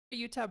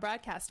Utah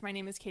broadcast. My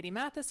name is Katie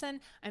Matheson.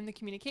 I'm the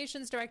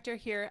communications director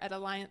here at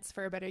Alliance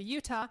for a Better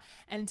Utah.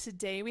 And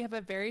today we have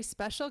a very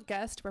special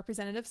guest,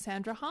 Representative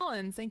Sandra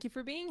Hollins. Thank you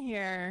for being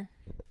here.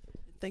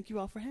 Thank you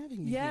all for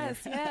having me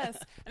Yes, here. yes.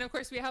 And of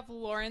course we have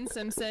Lauren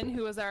Simpson,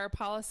 who is our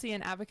policy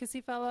and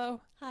advocacy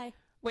fellow. Hi.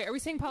 Wait, are we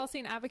saying policy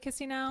and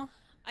advocacy now?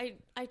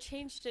 I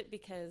changed it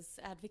because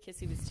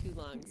advocacy was too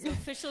long. So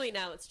officially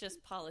now it's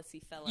just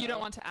policy fellow. You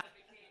don't want to advocate?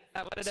 Is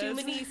that what it Too is?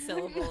 many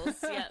syllables.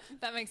 Yeah.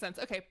 That makes sense.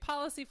 Okay,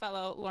 policy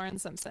fellow Lauren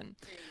Simpson.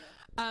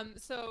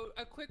 So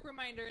a quick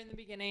reminder in the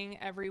beginning,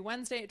 every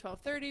Wednesday at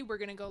 12:30, we're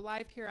going to go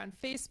live here on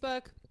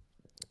Facebook.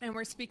 And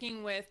we're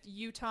speaking with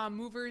Utah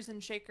movers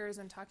and shakers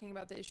and talking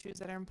about the issues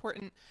that are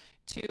important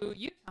to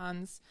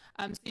Utahns.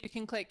 So you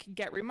can click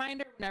Get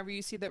Reminder whenever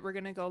you see that we're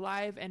going to go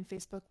live, and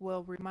Facebook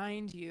will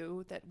remind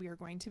you that we are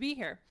going to be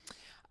here.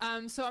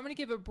 So I'm going to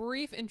give a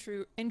brief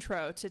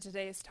intro to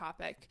today's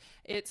topic.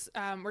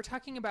 We're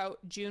talking about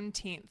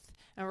Juneteenth,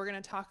 and we're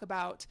going to talk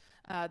about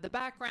the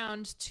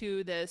background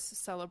to this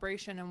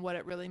celebration and what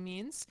it really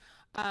means.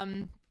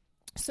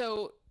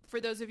 So for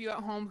those of you at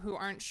home who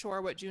aren't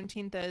sure what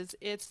Juneteenth is,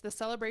 it's the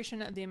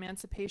celebration of the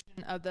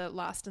emancipation of the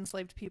last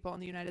enslaved people in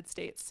the United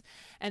States.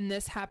 And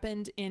this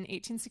happened in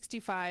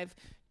 1865,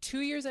 2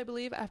 years, I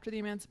believe, after the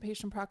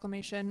Emancipation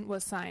Proclamation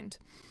was signed.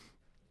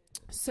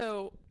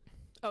 So,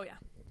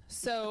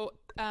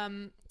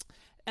 and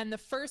the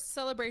first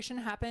celebration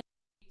happened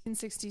in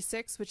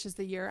 1866, which is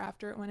the year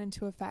after it went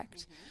into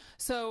effect. Mm-hmm.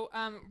 So,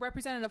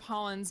 Representative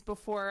Hollins,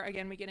 before,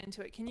 again, we get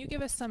into it, can you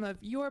give us some of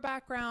your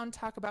background,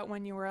 talk about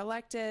when you were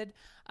elected? Oops,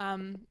 I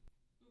just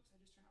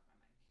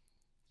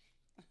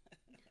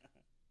turned off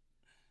my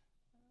mic.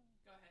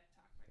 Go ahead,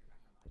 talk about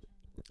your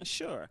background.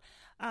 Sure.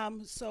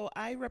 So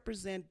I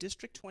represent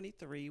District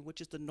 23,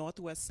 which is the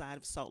northwest side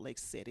of Salt Lake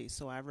City.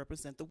 So I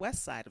represent the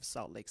west side of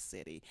Salt Lake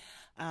City.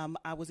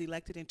 I was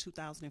elected in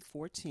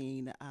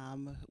 2014,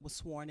 was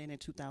sworn in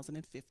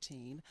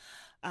 2015.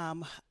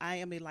 I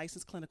am a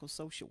licensed clinical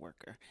social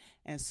worker.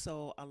 And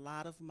so a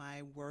lot of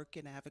my work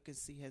and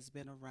advocacy has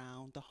been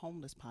around the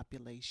homeless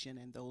population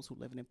and those who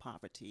live in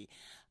poverty.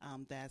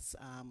 That's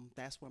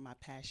where my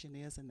passion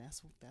is, and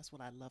that's what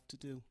I love to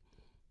do.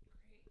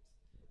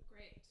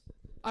 Great.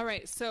 All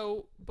right,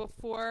 so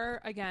before,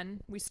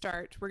 again, we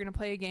start, we're going to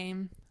play a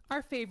game.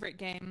 Our favorite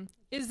game,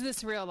 Is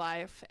This Real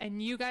Life?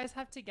 And you guys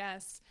have to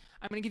guess.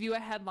 I'm going to give you a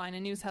headline, a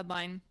news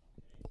headline,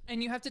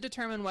 and you have to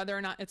determine whether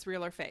or not it's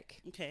real or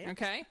fake. Okay.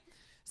 Okay?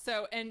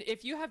 So, and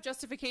if you have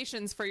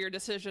justifications for your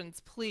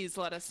decisions, please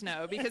let us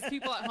know, because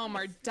people at home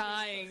are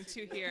dying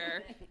to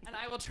hear, and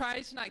I will try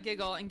to not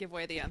giggle and give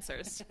away the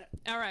answers.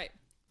 All right,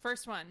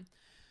 first one.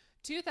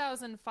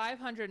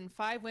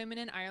 2,505 women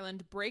in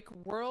Ireland break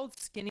world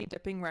skinny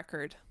dipping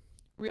record.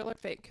 Real or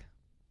fake?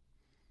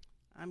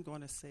 I'm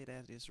going to say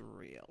that is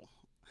real.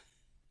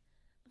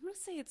 I'm going to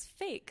say it's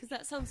fake because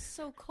that sounds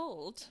so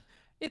cold.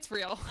 It's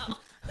real. Oh.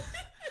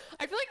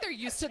 I feel like they're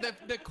used to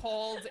the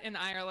cold in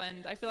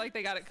Ireland. I feel like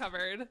they got it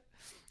covered.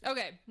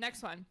 Okay,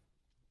 next one.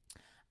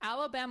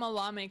 Alabama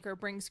lawmaker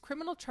brings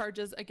criminal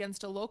charges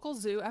against a local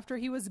zoo after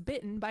he was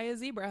bitten by a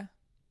zebra.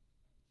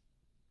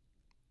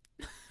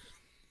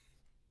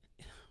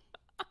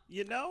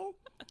 You know,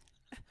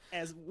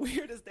 as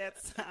weird as that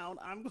sounds,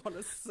 I'm going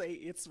to say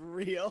it's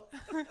real.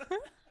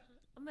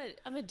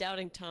 I'm a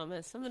doubting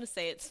Thomas. I'm going to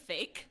say it's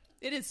fake.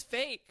 It is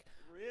fake.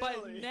 Really?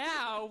 But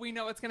now we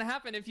know what's going to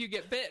happen if you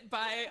get bit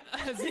by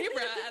a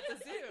zebra at the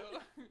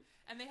zoo.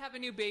 And they have a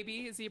new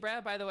baby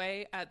zebra, by the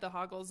way, at the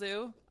Hoggle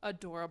Zoo.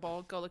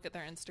 Adorable. Go look at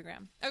their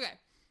Instagram. Okay.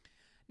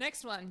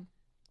 Next one.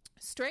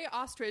 Stray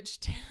ostrich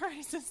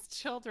terrorizes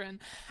children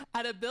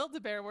at a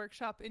Build-A-Bear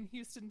workshop in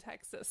Houston,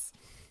 Texas.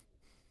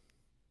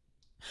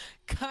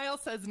 Kyle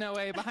says no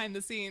way behind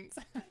the scenes.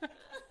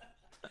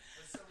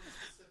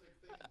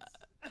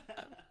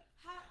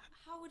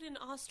 How would an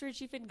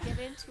ostrich even get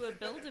into a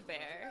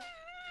Build-A-Bear?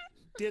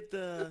 Did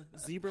the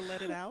zebra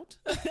let it out?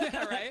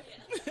 Right?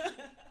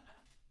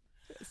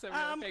 So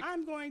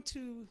I'm going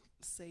to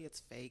say it's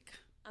fake.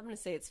 I'm going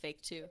to say it's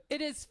fake too. It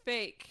is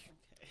fake.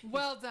 Okay.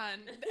 Well done.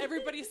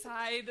 Everybody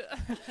sighed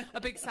a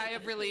big sigh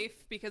of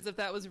relief, because if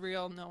that was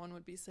real, no one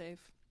would be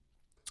safe.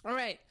 All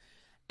right.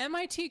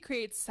 MIT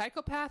creates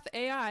psychopath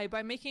AI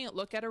by making it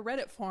look at a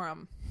Reddit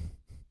forum.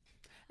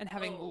 And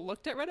having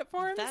looked at Reddit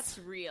forums? That's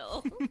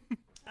real.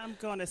 I'm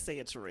going to say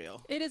it's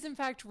real. It is, in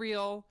fact,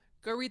 real.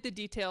 Go read the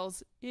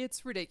details.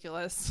 It's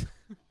ridiculous.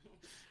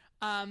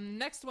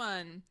 Next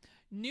one.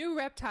 New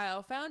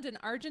reptile found in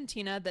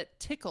Argentina that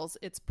tickles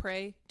its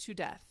prey to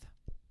death.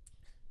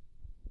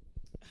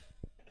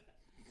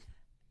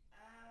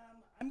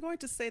 I'm going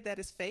to say that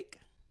is fake.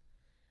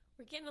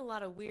 We're getting a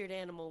lot of weird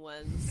animal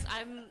ones.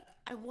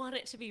 I want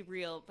it to be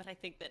real, but I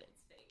think that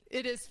it's fake.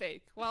 It is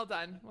fake. Well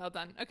done. Well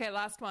done. Okay,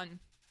 last one.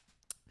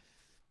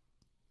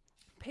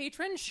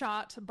 Patron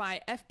shot by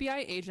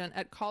FBI agent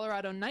at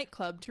Colorado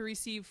nightclub to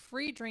receive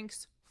free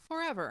drinks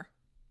forever.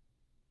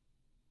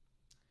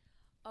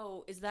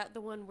 Oh, is that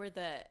the one where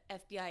the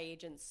FBI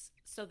agent's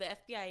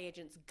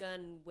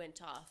gun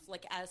went off,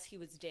 like, as he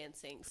was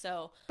dancing?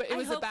 So, but it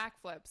was a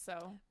backflip,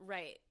 so.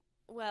 Right.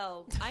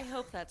 Well, I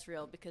hope that's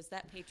real because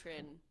that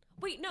patron.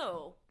 Wait,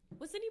 no.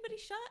 Was anybody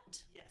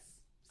shot? Yes.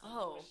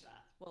 Oh,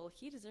 well,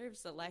 he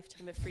deserves a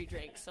lifetime of free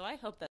drinks, so I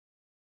hope that.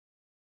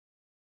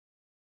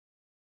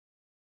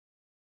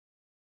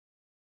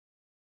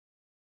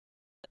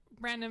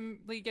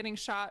 Randomly getting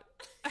shot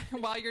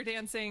while you're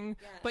dancing,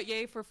 Yeah. but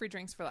yay for free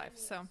drinks for life.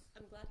 So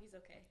I'm glad he's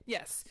okay.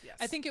 yes. Yes.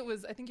 I think he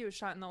was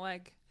shot in the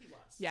leg. He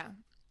was. Yeah.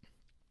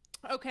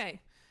 Okay.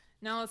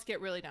 Now let's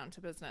get really down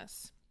to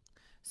business.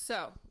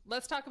 So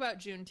let's talk about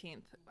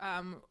Juneteenth.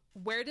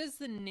 Where does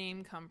the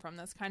name come from?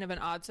 That's kind of an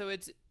odd. So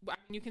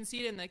you can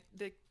see it in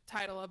the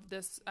title of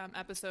this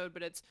episode,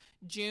 but it's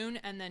June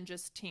and then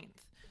just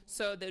teenth.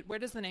 So where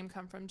does the name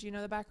come from? Do you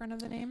know the background of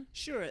the name?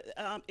 Sure.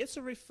 It's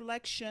a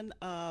reflection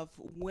of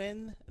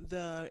when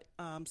the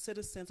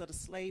citizens or the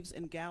slaves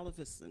in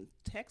Galveston,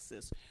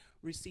 Texas,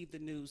 received the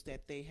news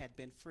that they had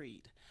been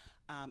freed.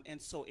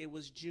 And so it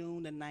was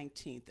June the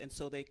 19th. And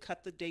so they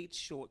cut the date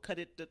short,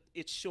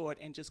 it short,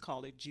 and just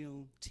call it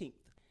Juneteenth,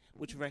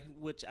 which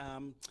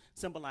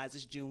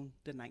symbolizes June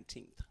the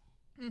 19th.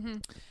 Mm-hmm.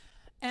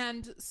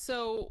 And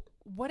so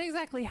what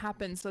exactly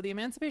happened? So the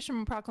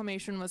Emancipation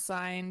Proclamation was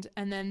signed,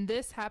 and then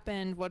this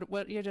happened,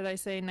 what year did I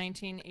say,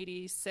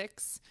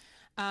 1986?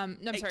 No, I'm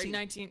 18. Sorry,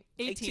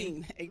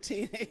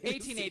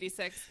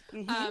 1886.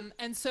 Mm-hmm.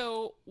 And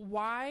so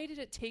why did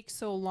it take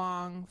so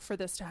long for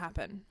this to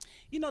happen?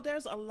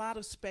 There's a lot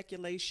of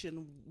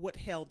speculation what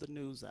held the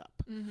news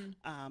up.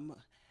 Mm-hmm.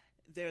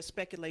 There's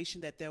speculation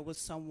that there was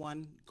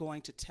someone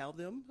going to tell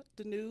them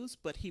the news,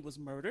 but he was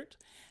murdered.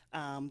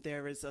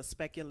 There is a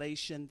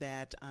speculation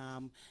that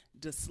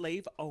the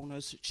slave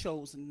owners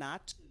chose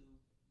not to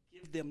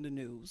give them the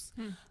news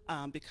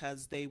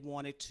because they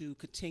wanted them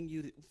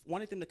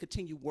to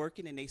continue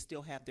working, and they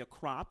still have their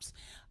crops.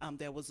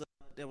 There was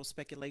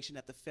speculation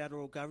that the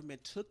federal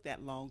government took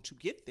that long to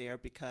get there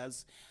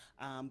because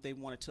they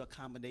wanted to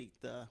accommodate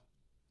the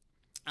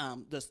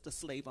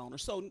slave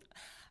owners. So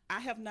I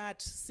have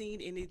not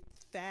seen any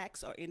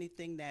facts or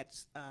anything that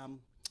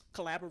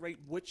collaborate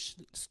which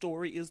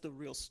story is the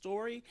real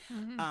story.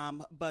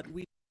 Mm-hmm. But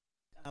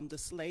the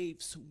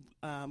slaves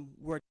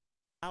were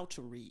allowed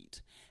to read,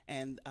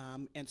 and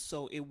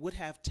so it would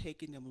have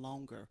taken them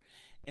longer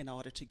in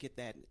order to get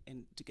that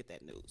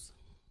news.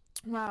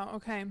 Wow.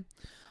 Okay.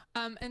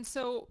 And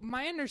so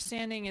my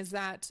understanding is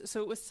that,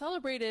 so it was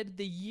celebrated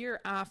the year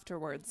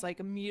afterwards,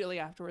 like immediately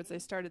afterwards, they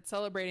started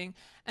celebrating,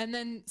 and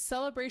then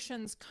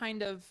celebrations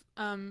kind of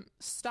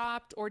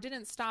stopped, or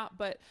didn't stop,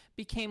 but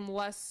became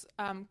less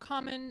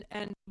common.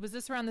 And was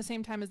this around the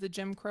same time as the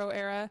Jim Crow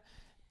era?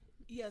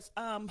 Yes.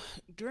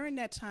 During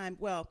that time,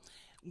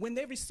 when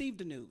they received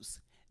the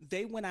news,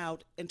 they went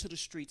out into the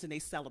streets and they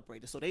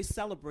celebrated. So they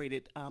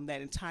celebrated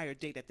that entire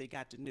day that they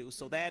got the news.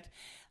 So that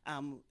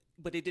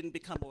but it didn't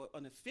become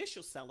an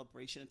official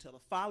celebration until the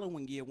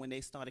following year when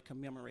they started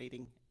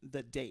commemorating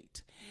the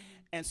date.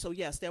 And so,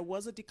 yes, there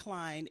was a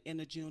decline in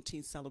the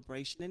Juneteenth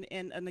celebration.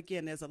 And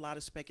again, there's a lot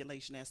of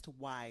speculation as to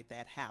why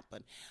that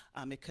happened.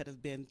 It could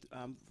have been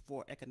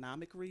for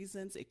economic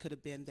reasons. It could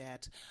have been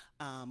that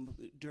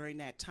during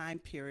that time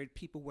period,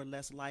 people were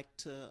less likely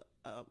to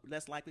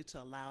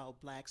allow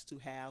blacks to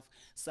have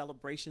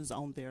celebrations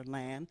on their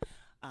land.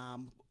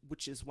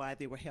 Which is why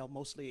they were held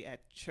mostly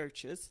at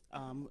churches,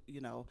 and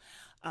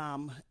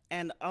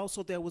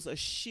also there was a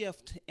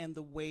shift in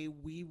the way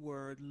we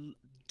were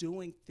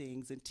doing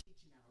things and teaching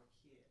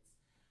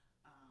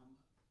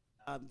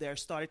our kids. There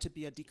started to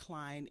be a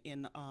decline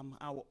in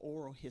our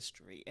oral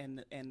history,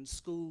 and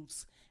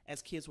schools,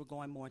 as kids were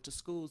going more into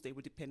schools, they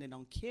were dependent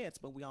on kids,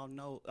 but we all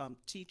know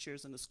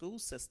teachers in the school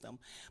system,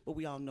 but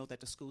we all know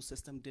that the school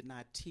system did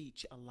not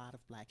teach a lot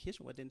of black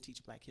history, or didn't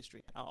teach black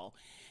history at all.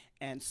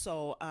 And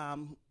so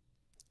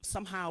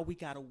somehow we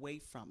got away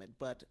from it,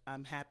 but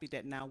I'm happy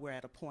that now we're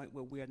at a point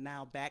where we are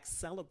now back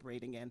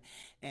celebrating,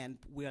 and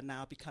we are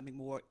now becoming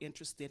more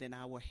interested in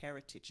our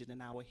heritage and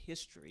in our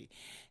history,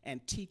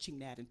 and teaching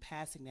that and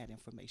passing that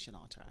information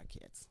on to our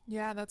kids.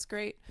 Yeah, that's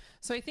great.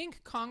 So I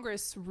think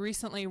Congress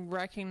recently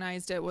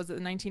recognized it. Was it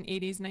the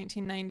 1980s,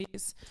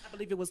 1990s? I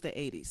believe it was the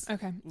 80s.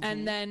 Okay. Mm-hmm.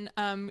 And then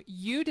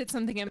you did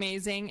something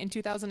amazing in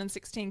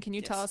 2016. Can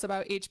you tell us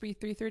about HB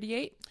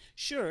 338?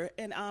 Sure.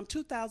 In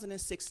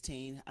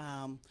 2016,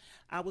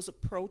 I was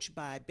approached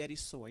by Betty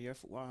Sawyer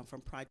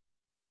from Pride.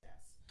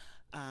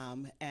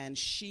 And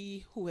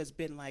she, who has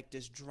been like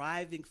this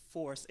driving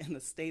force in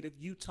the state of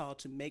Utah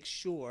to make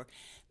sure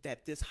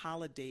that this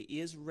holiday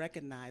is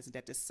recognized and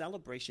that this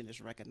celebration is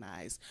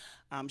recognized,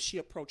 she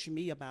approached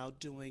me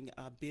about doing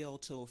a bill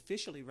to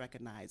officially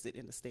recognize it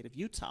in the state of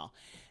Utah.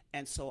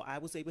 And so I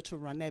was able to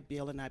run that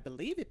bill, and I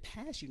believe it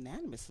passed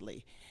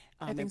unanimously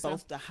in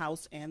both the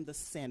House and the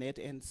Senate.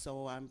 And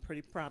so I'm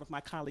pretty proud of my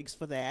colleagues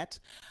for that.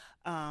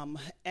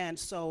 And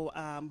so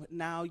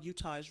now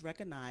Utah is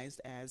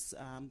recognized as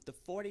the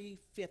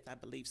 45th, I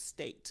believe,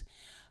 state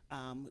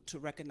to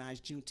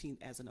recognize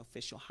Juneteenth as an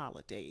official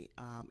holiday,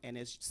 and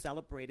is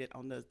celebrated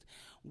on the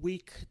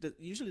week,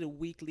 usually the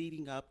week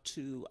leading up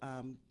to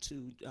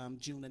June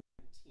the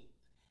 19th.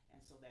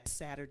 And so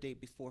Saturday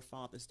before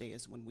Father's Day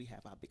is when we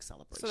have our big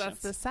celebration. So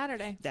that's this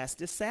Saturday. That's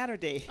this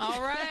Saturday.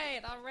 All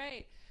right, all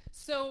right.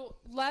 So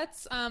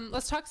let's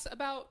talk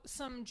about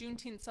some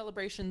Juneteenth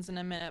celebrations in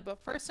a minute. But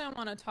first, I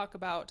want to talk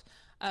about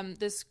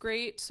this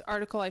great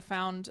article I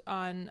found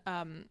on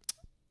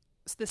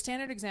the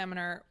Standard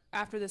Examiner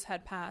after this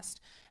had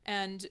passed.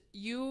 And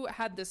you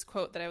had this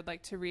quote that I would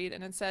like to read,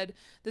 and it said,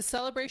 "The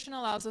celebration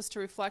allows us to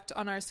reflect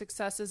on our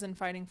successes in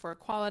fighting for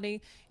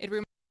equality. It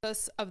reminds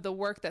us of the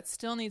work that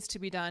still needs to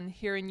be done.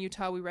 Here in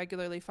Utah, we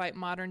regularly fight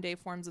modern-day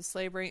forms of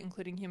slavery,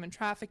 including human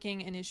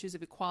trafficking and issues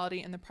of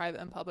equality in the private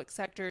and public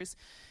sectors.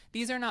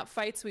 These are not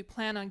fights we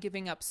plan on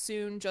giving up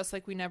soon, just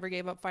like we never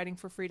gave up fighting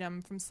for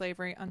freedom from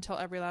slavery until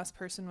every last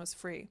person was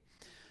free."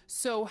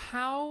 So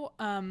how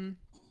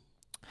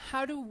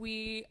do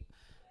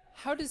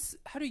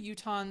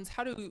Utahns,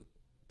 how do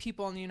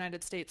people in the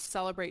United States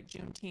celebrate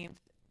Juneteenth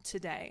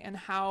today, and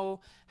how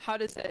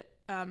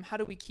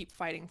do we keep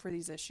fighting for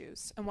these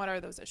issues, and what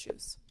are those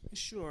issues?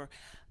 Sure.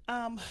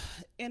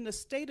 In the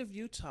state of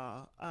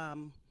Utah,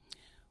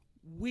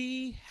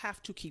 we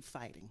have to keep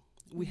fighting.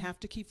 We have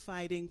to keep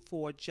fighting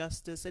for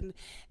justice and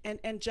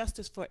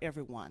justice for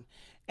everyone.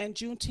 And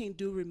Juneteenth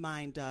do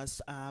remind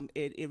us,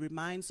 it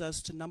reminds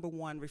us to, number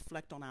one,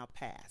 reflect on our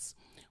past.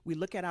 We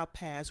look at our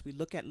past, we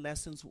look at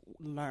lessons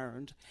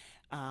learned,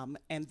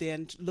 and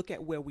then look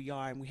at where we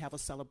are, and we have a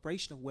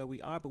celebration of where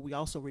we are, but we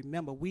also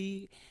remember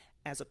we,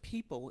 as a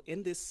people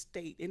in this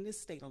state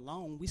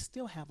alone, we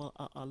still have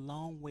a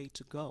long way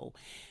to go.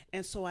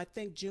 And so I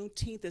think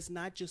Juneteenth is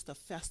not just a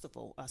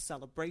festival, a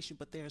celebration,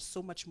 but there's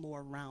so much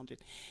more around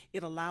it.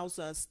 It allows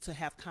us to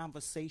have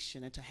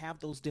conversation and to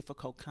have those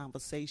difficult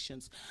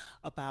conversations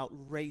about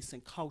race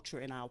and culture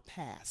in our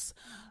past.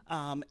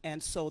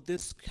 And so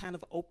this kind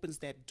of opens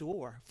that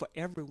door for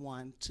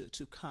everyone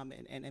to come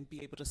in and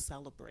be able to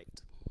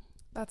celebrate.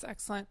 That's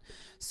excellent.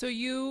 So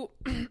you,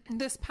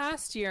 this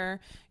past year,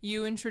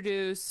 you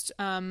introduced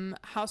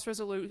House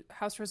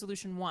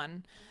Resolution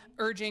 1,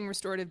 urging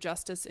restorative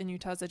justice in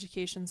Utah's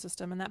education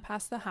system, and that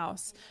passed the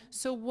House.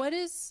 So what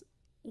does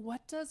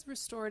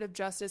restorative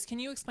justice, can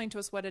you explain to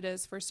us what it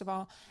is, first of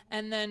all,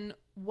 and then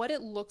what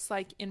it looks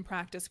like in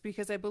practice?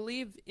 Because I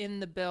believe in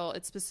the bill,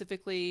 it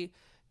specifically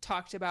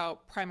talked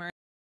about primary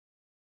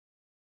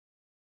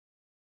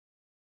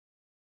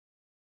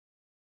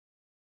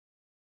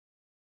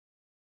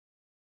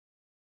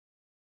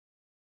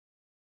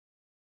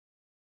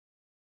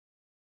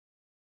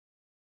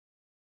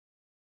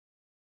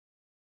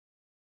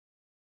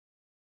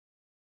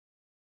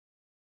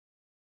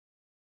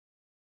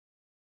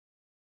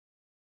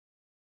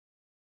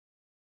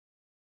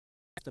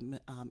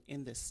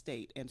in this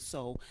state. And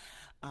so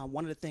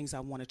one of the things I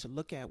wanted to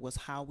look at was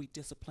how we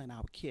discipline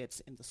our kids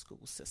in the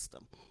school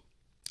system.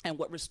 And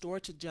what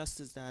restorative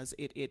justice does,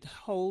 it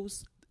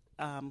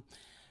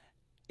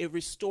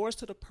restores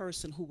to the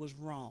person who was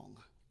wrong.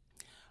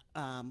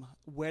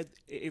 Where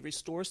it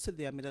restores to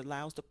them, it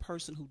allows the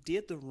person who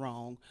did the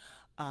wrong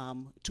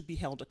to be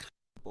held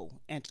accountable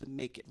and to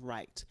make it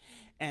right.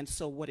 And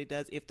so what it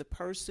does, if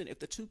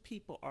the two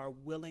people are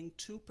willing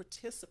to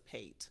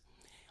participate,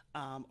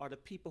 or the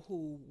people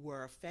who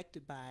were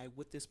affected by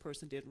what this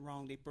person did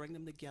wrong, they bring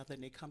them together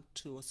and they come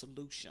to a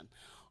solution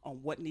on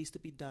what needs to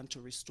be done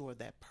to restore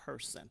that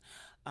person.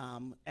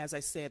 As I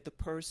said, the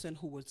person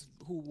who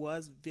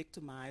was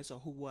victimized or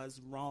who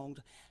was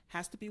wronged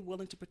has to be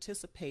willing to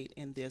participate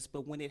in this.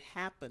 But when it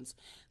happens,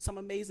 some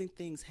amazing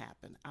things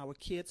happen. Our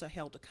kids are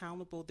held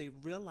accountable. They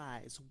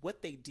realize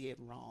what they did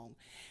wrong,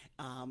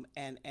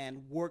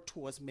 and work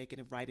towards making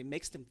it right. It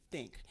makes them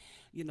think.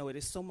 You know, it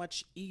is so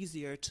much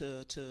easier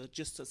to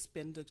just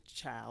suspend a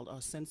child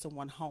or send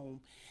someone home,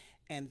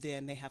 and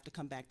then they have to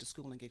come back to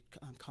school and get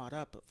caught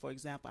up. For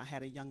example, I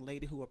had a young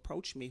lady who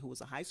approached me who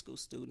was a high school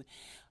student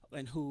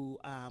and who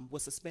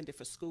was suspended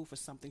for school for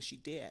something she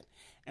did.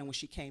 And when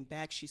she came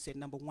back, she said,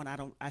 number one,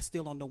 I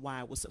still don't know why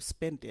I was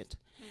suspended.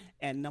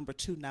 And number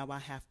two, now I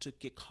have to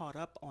get caught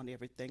up on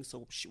everything.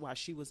 So while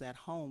she was at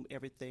home,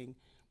 everything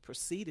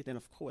proceeded, and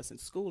of course in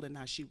school, and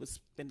now she was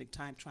spending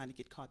time trying to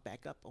get caught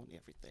back up on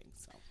everything.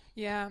 So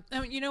yeah,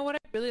 you know what I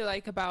really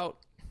like about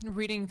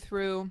reading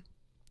through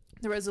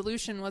the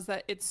resolution was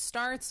that it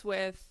starts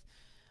with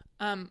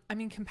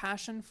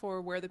compassion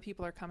for where the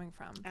people are coming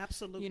from.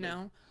 Absolutely. You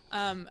know,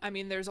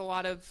 there's a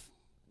lot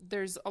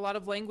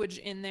of language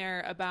in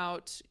there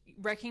about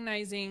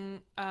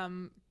recognizing,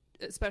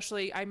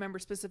 especially I remember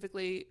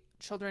specifically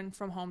children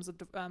from homes of,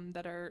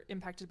 that are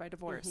impacted by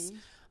divorce,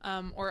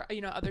 or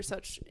other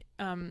such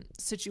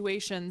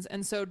situations.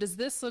 And so does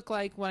this look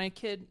like when a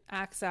kid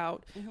acts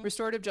out,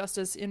 restorative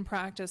justice in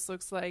practice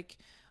looks like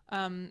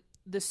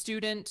the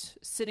student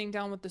sitting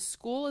down with the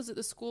school? Is it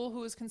the school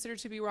who is considered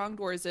to be wronged,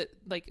 or is it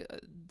like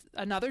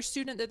another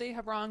student that they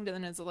have wronged, and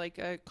then is it like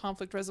a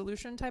conflict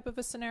resolution type of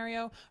a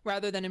scenario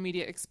rather than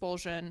immediate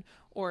expulsion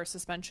or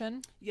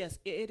suspension? Yes,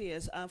 it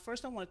is.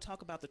 First, I want to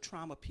talk about the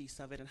trauma piece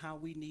of it and how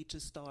we need to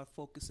start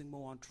focusing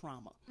more on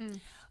trauma.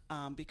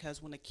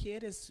 Because when a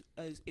kid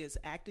is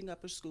acting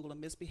up at school or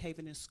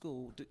misbehaving in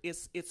school,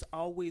 it's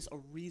always a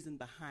reason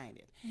behind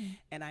it.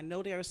 And I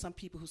know there are some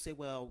people who say,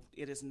 well,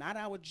 it is not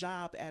our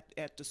job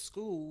at the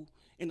school,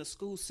 in the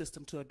school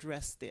system, to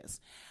address this.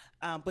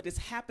 But it's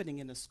happening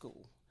in the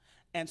school.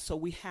 And so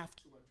we have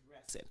to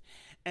address it.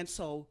 And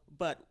so,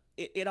 but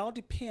it all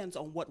depends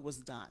on what was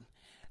done.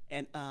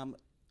 And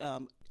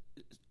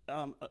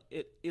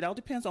it all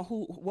depends on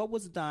what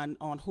was done,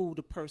 on who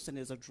the person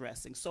is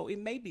addressing. So it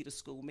may be the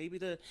school, maybe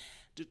the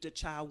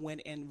child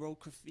went and wrote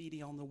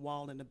graffiti on the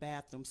wall in the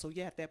bathroom. So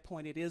yeah, at that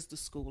point it is the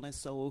school, and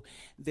so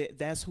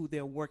that's who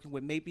they're working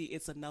with. Maybe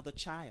it's another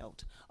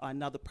child or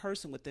another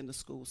person within the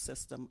school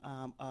system,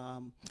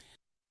 or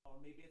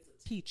maybe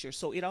it's a teacher.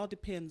 So it all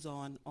depends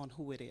on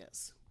who it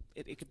is.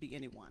 It could be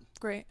anyone.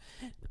 Great.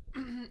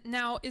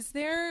 Now, is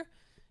there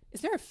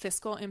a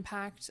fiscal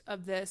impact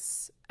of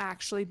this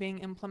actually being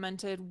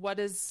implemented? What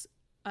is,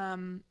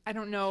 I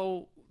don't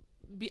know,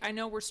 I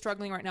know we're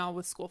struggling right now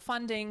with school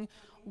funding.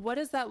 What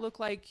does that look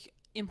like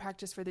in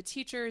practice for the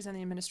teachers and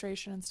the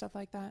administration and stuff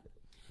like that?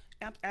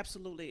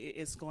 Absolutely,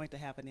 it's going to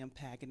have an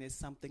impact, and it's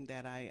something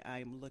that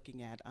I'm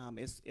looking at.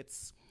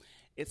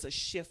 It's a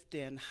shift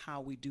in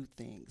how we do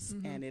things,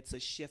 and it's a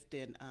shift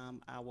in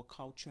our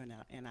culture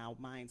and our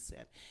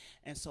mindset.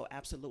 And so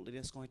absolutely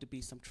there's going to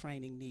be some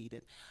training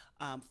needed.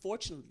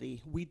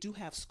 Fortunately, we do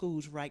have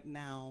schools right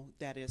now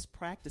that is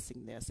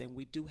practicing this, and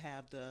we do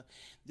have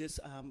this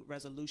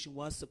resolution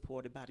was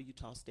supported by the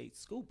Utah State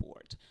School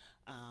Board.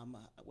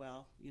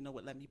 Well, you know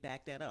what, let me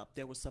back that up.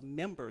 There were some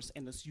members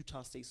in this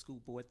Utah State School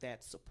Board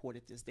that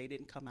supported this. They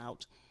didn't come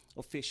out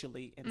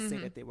officially and say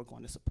that they were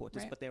going to support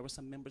this, but there were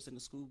some members in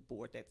the school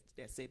board that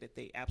say that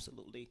they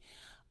absolutely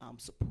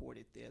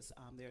supported this.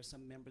 There are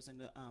some members in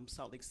the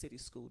Salt Lake City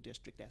School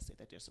District that say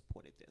that they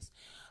supported this.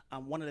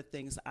 One of the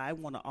things I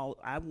want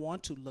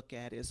to look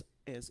at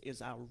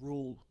is our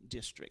rural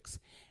districts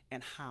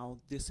and how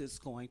this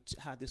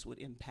would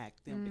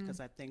impact them, because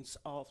I think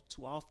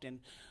too often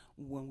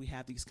when we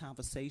have these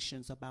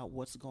conversations about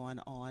what's going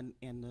on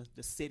in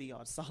the city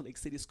or Salt Lake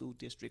City School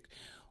District,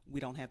 we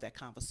don't have that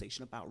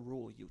conversation about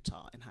rural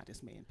Utah and how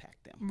this may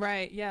impact them.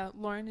 Right. Yeah.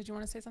 Lauren, did you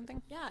want to say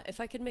something? Yeah, if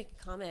I could make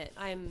a comment.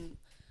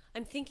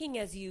 I'm thinking,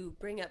 as you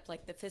bring up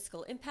like the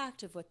fiscal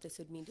impact of what this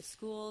would mean to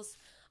schools,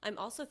 I'm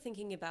also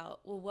thinking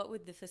about, well, what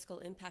would the fiscal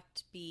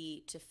impact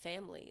be to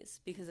families?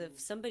 Because if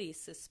somebody's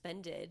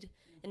suspended,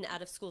 an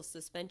out of school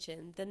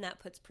suspension, then that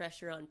puts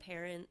pressure on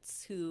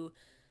parents who,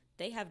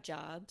 they have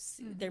jobs.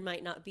 There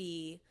might not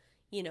be,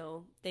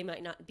 they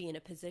might not be in a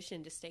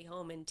position to stay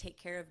home and take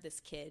care of this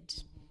kid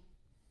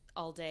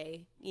all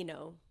day,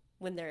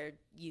 when they're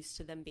used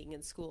to them being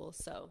in school.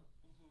 So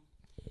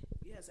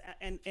yes,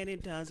 and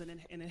it does, and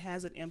it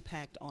has an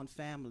impact on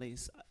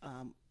families,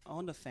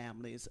 on the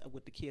families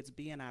with the kids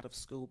being out of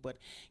school. But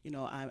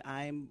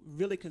I'm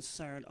really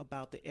concerned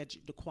about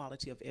the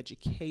quality of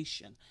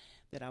education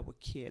that our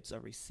kids are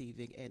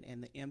receiving,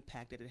 and the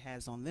impact that it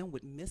has on them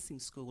with missing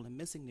school and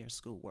missing their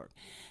schoolwork.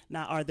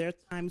 Now, are there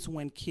times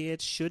when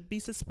kids should be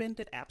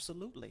suspended?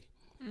 Absolutely.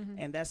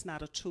 And that's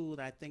not a tool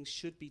that I think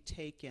should be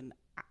taken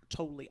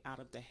totally out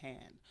of the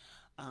hand.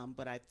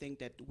 But I think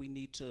that we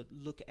need to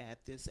look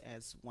at this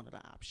as one of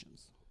the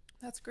options.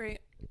 That's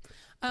great.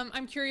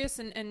 I'm curious,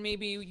 and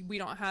maybe we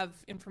don't have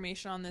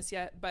information on this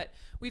yet, but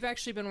we've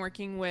actually been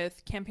working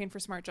with Campaign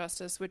for Smart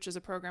Justice, which is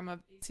a program of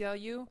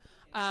ACLU,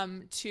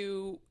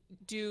 to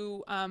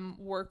do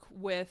work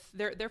with,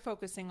 they're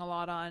focusing a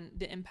lot on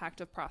the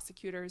impact of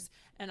prosecutors,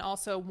 and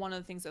also one of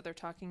the things that they're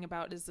talking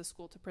about is the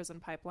school to prison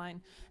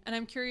pipeline. And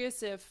I'm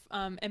curious if,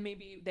 and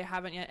maybe they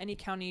haven't yet,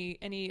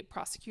 any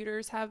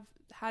prosecutors have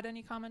had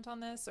any comment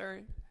on this,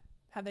 or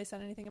have they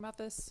said anything about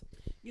this?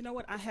 You know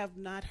what? I have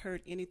not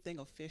heard anything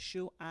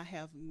official. I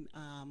have,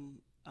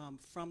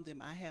 from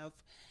them, I have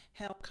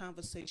held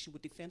conversation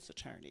with defense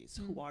attorneys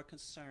who are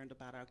concerned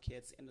about our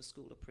kids in the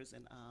school to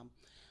prison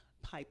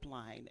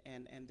pipeline,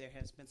 and there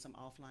has been some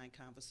offline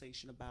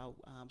conversation about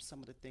some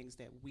of the things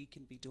that we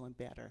can be doing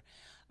better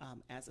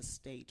as a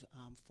state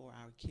for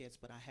our kids,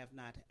 but I have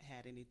not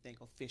had anything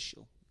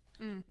official.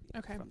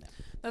 Okay, from them.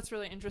 That's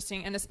really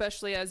interesting, and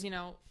especially as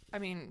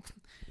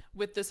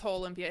with this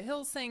whole Olympia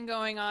Hills thing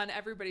going on,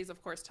 everybody's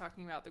of course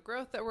talking about the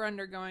growth that we're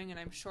undergoing, and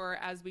I'm sure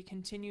as we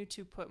continue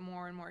to put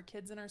more and more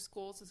kids in our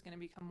schools, it's going to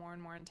become more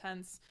and more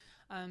intense.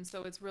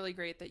 So it's really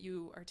great that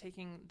you are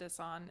taking this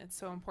on. It's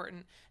so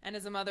important. And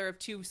as a mother of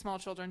two small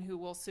children who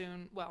will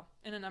soon,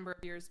 in a number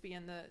of years, be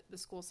in the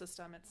school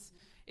system,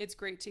 it's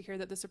great to hear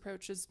that this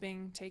approach is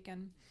being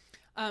taken.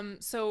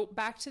 So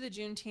back to the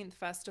Juneteenth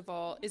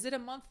Festival, is it a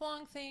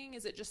month-long thing?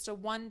 Is it just a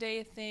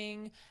one-day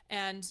thing?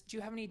 And do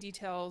you have any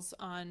details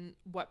on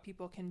what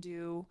people can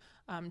do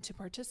to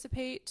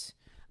participate?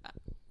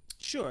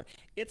 Sure.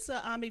 It's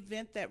a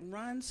event that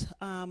runs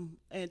an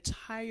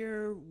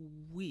entire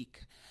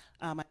week.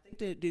 I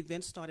think the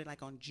event started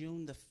like on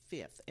June the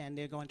 5th, and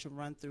they're going to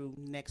run through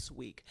next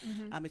week.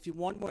 If you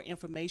want more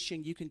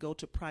information, you can go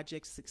to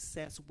Project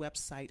Success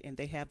website, and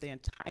they have the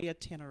entire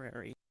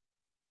itinerary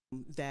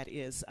that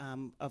is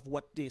of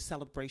what the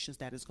celebrations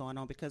that is going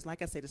on, because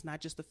like I said, it's not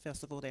just a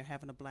festival. They're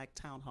having a Black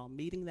Town Hall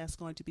meeting that's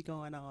going to be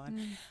going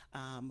on.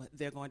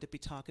 They're going to be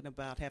talking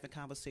about having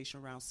conversation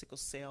around sickle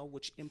cell,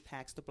 which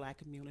impacts the Black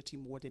community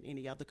more than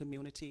any other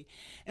community.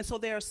 And so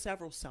there are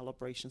several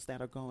celebrations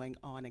that are going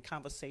on and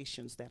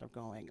conversations that are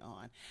going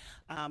on.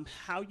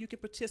 How you can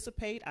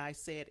participate, I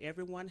said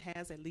everyone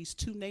has at least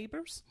 2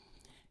 neighbors.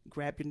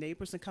 Grab your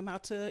neighbors and come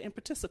out and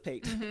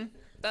participate.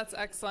 That's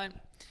excellent.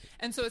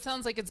 And so it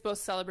sounds like it's both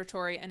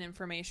celebratory and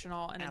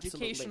informational and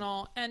Absolutely.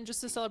 Educational and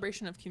just a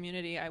celebration of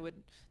community, I would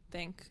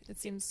think. It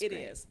seems It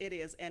great. is. It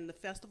is. And the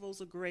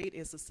festivals are great.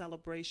 It's a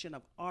celebration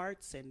of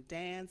arts and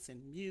dance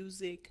and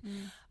music.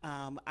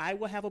 I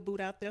will have a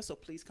booth out there, so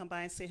please come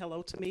by and say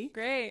hello to me.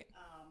 Great.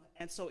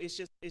 And so it's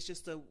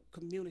just a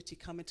community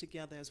coming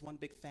together as one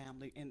big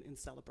family in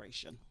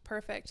celebration.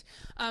 Perfect.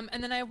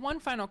 And then I have one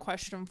final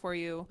question for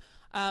you.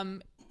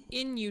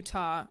 In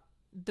Utah,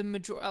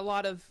 a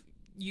lot of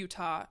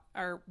Utah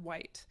are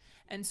white.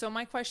 And so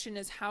my question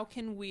is, how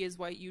can we as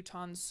white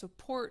Utahns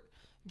support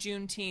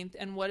Juneteenth,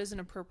 and what is an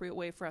appropriate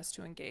way for us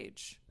to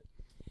engage?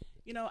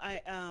 You know,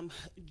 I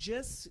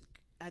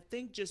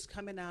think just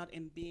coming out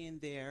and being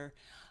there,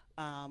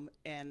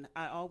 and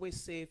I always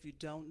say, if you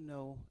don't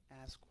know,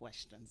 ask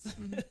questions.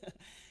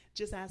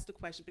 Just ask the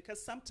question,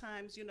 because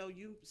sometimes, you know,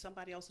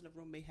 somebody else in the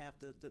room may have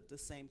the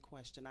same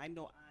question. I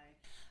know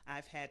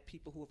I've had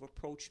people who have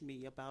approached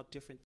me about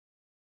different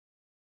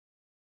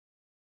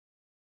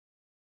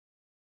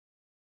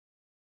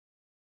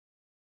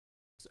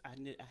I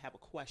have a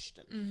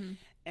question.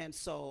 And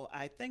so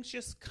I think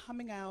just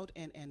coming out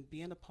and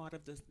being a part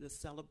of the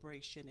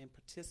celebration and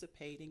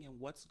participating in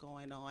what's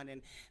going on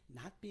and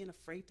not being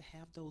afraid to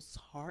have those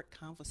hard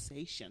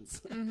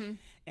conversations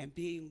and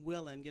being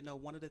willing. You know,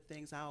 one of the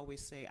things I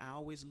always say, I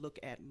always look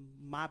at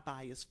my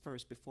bias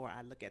first before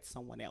I look at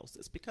someone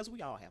else's, because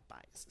we all have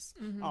biases,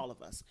 all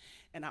of us.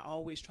 And I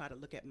always try to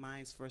look at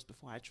mine first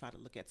before I try to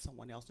look at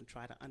someone else and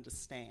try to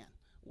understand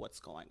what's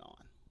going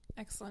on.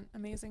 Excellent.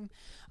 Amazing.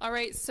 All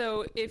right.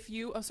 So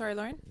sorry,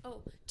 Lauren.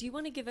 Oh, do you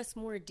want to give us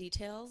more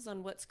details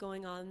on what's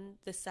going on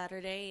this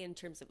Saturday in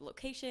terms of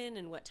location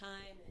and what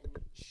time?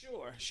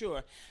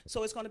 Sure.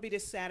 So it's going to be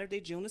this Saturday,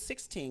 June the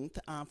 16th,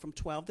 from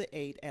 12 to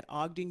 8 at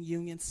Ogden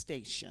Union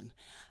Station.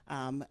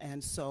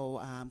 And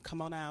so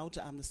come on out.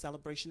 The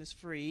celebration is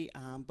free,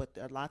 but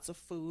there are lots of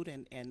food,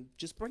 and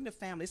just bring the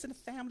family. It's a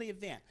family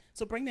event,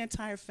 so bring the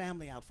entire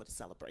family out for the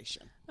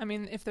celebration. I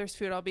mean, if there's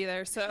food, I'll be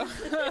there. So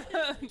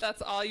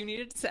that's all you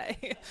needed to say.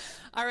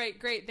 All right,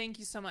 great. Thank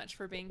you so much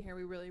for being here.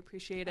 We really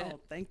appreciate it. Oh,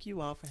 thank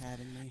you all for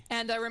having me.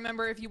 And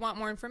remember, if you want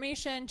more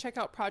information, check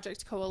out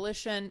Project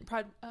Coalition.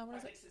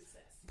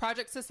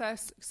 Project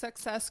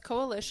Success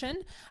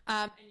Coalition.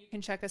 And you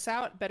can check us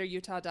out,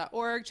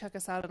 betterutah.org. Check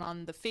us out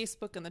on the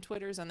Facebook and the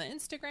Twitters and the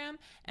Instagram.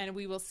 And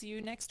we will see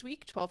you next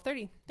week,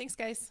 12:30. Thanks,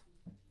 guys.